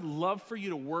 I would love for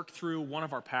you to work through one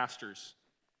of our pastors.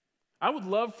 I would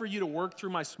love for you to work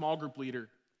through my small group leader.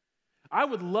 I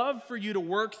would love for you to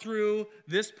work through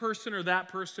this person or that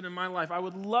person in my life. I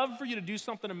would love for you to do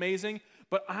something amazing,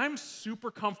 but I'm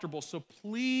super comfortable, so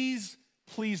please,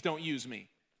 please don't use me.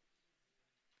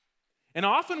 And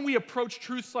often we approach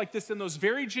truths like this in those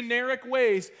very generic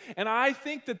ways, and I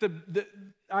think that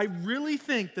I really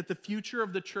think that the future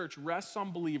of the church rests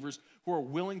on believers who are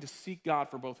willing to seek God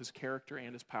for both his character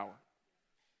and his power.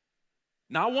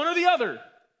 Not one or the other,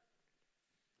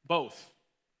 both.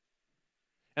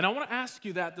 And I want to ask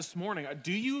you that this morning.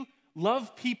 Do you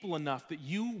love people enough that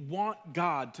you want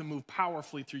God to move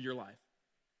powerfully through your life?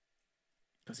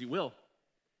 Because he will.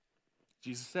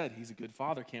 Jesus said he's a good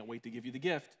father, can't wait to give you the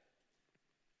gift.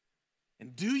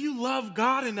 And do you love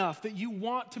God enough that you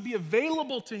want to be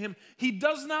available to him? He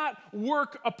does not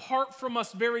work apart from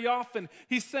us very often.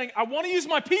 He's saying, I want to use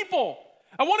my people.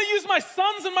 I want to use my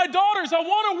sons and my daughters. I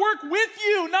want to work with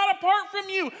you, not apart from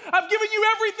you. I've given you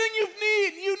everything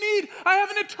you need. I have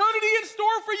an eternity in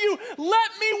store for you.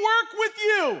 Let me work with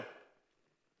you.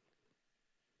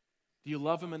 Do you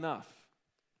love him enough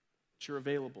that you're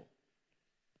available?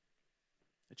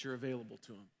 That you're available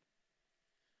to him?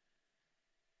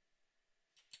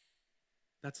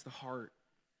 That's the heart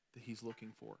that he's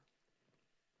looking for.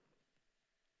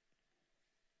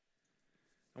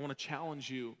 I want to challenge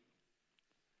you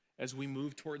as we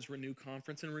move towards Renew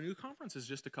Conference. And Renew Conference is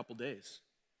just a couple days.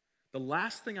 The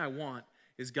last thing I want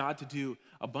is God to do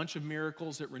a bunch of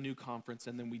miracles at Renew Conference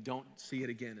and then we don't see it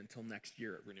again until next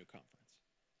year at Renew Conference.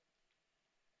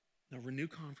 Now, Renew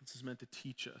Conference is meant to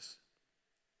teach us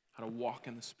how to walk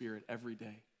in the Spirit every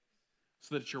day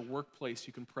so that at your workplace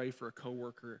you can pray for a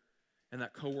coworker and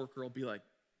that coworker will be like,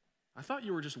 I thought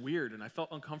you were just weird and I felt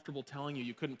uncomfortable telling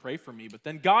you couldn't pray for me, but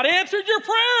then God answered your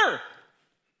prayer.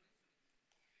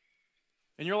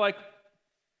 And you're like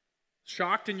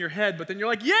shocked in your head, but then you're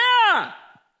like, yeah,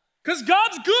 because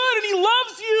God's good and he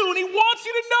loves you and he wants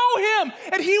you to know him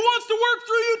and he wants to work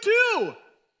through you too.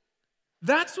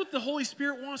 That's what the Holy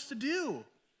Spirit wants to do.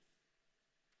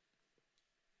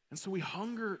 And so we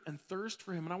hunger and thirst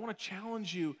for him. And I want to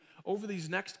challenge you over these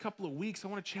next couple of weeks. I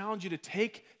want to challenge you to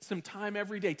take some time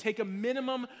every day. Take a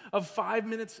minimum of 5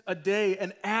 minutes a day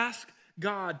and ask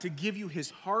God to give you his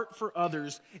heart for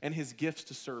others and his gifts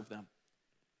to serve them.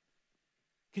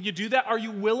 Can you do that? Are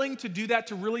you willing to do that,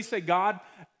 to really say, God,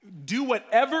 do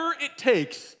whatever it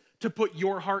takes to put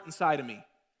your heart inside of me?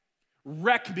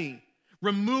 Wreck me.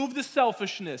 Remove the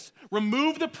selfishness,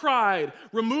 remove the pride,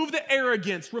 remove the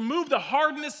arrogance, remove the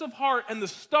hardness of heart and the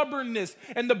stubbornness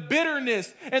and the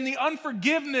bitterness and the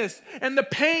unforgiveness and the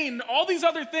pain, all these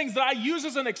other things that I use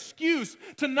as an excuse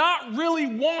to not really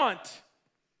want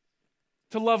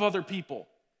to love other people.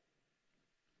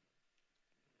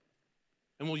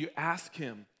 And will you ask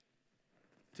him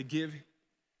to give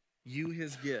you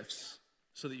his gifts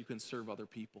so that you can serve other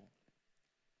people?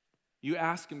 You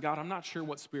ask him, God, I'm not sure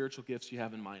what spiritual gifts you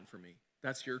have in mind for me.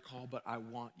 That's your call, but I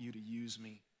want you to use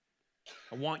me.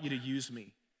 I want you to use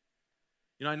me.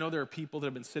 You know, I know there are people that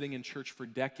have been sitting in church for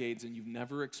decades and you've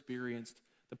never experienced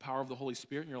the power of the Holy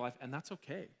Spirit in your life, and that's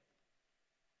okay.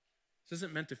 This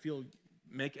isn't meant to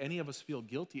make any of us feel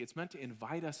guilty. It's meant to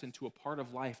invite us into a part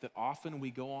of life that often we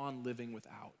go on living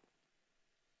without.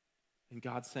 And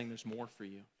God's saying there's more for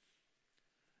you.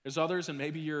 There's others, and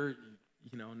maybe you're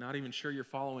not even sure you're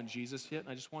following Jesus yet, and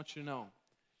I just want you to know,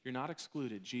 you're not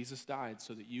excluded. Jesus died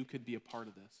so that you could be a part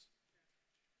of this.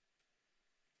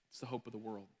 It's the hope of the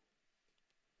world.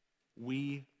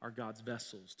 We are God's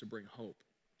vessels to bring hope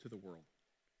to the world.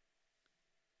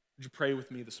 Would you pray with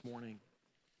me this morning?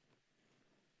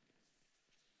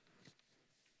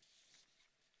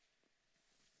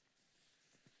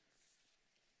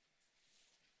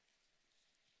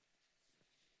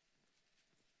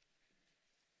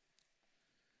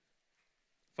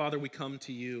 Father, we come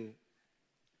to you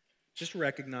just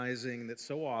recognizing that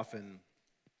so often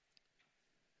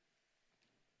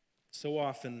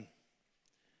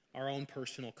our own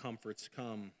personal comforts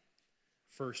come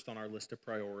first on our list of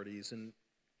priorities, and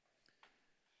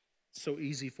it's so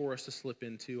easy for us to slip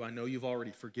into. I know you've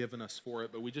already forgiven us for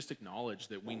it, but we just acknowledge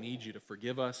that we need you to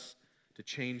forgive us, to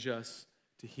change us,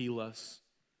 to heal us.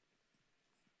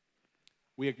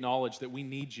 We acknowledge that we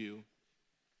need you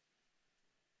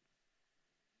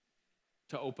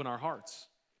to open our hearts.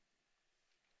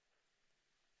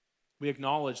 We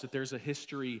acknowledge that there's a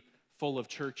history full of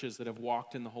churches that have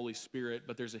walked in the Holy Spirit,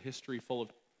 but there's a history full of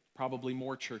probably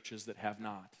more churches that have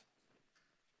not.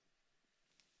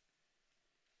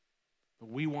 But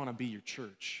we want to be your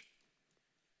church.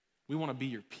 We want to be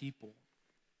your people.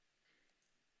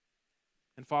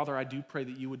 And Father, I do pray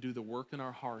that you would do the work in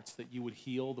our hearts, that you would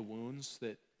heal the wounds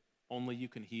that only you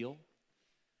can heal.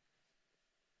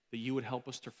 that you would help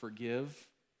us to forgive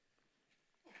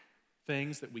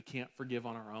things that we can't forgive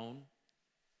on our own,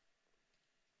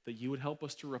 that you would help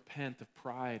us to repent of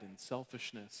pride and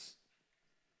selfishness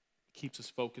that keeps us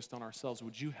focused on ourselves.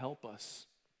 Would you help us,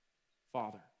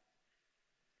 Father?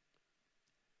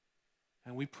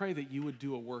 And we pray that you would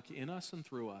do a work in us and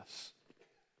through us,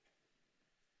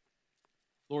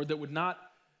 Lord, that would not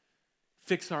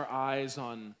fix our eyes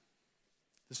on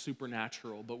the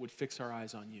supernatural, but would fix our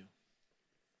eyes on you.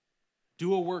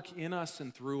 Do a work in us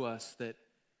and through us that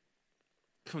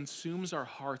consumes our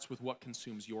hearts with what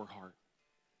consumes your heart.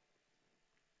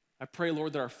 I pray,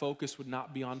 Lord, that our focus would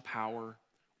not be on power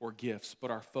or gifts,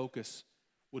 but our focus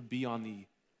would be on the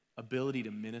ability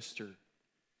to minister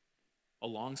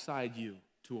alongside you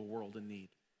to a world in need.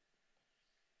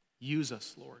 Use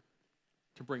us, Lord,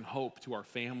 to bring hope to our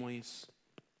families,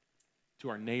 to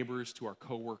our neighbors, to our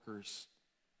coworkers.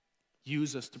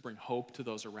 Use us to bring hope to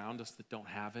those around us that don't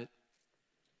have it.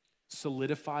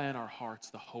 Solidify in our hearts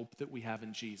the hope that we have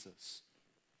in Jesus.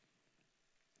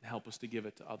 And help us to give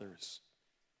it to others.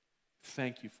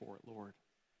 Thank you for it, Lord.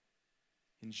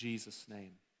 In Jesus'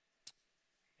 name,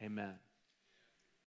 amen.